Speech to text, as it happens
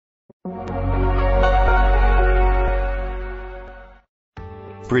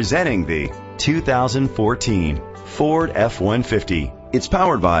Presenting the 2014 Ford F-150. It's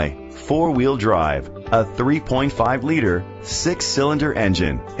powered by four-wheel drive, a 3.5-liter six-cylinder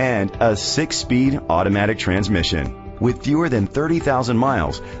engine, and a six-speed automatic transmission. With fewer than 30,000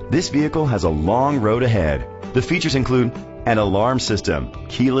 miles, this vehicle has a long road ahead. The features include an alarm system,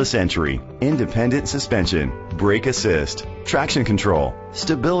 keyless entry, independent suspension, brake assist, traction control,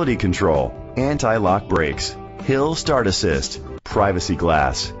 stability control, anti-lock brakes, hill start assist, privacy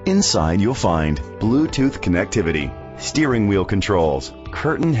glass. Inside you'll find Bluetooth connectivity, steering wheel controls,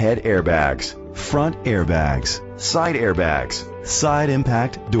 curtain head airbags, front airbags, side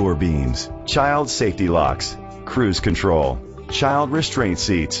impact door beams, child safety locks, cruise control, child restraint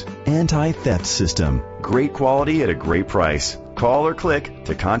seats, anti-theft system. Great quality at a great price. Call or click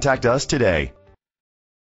to contact us today.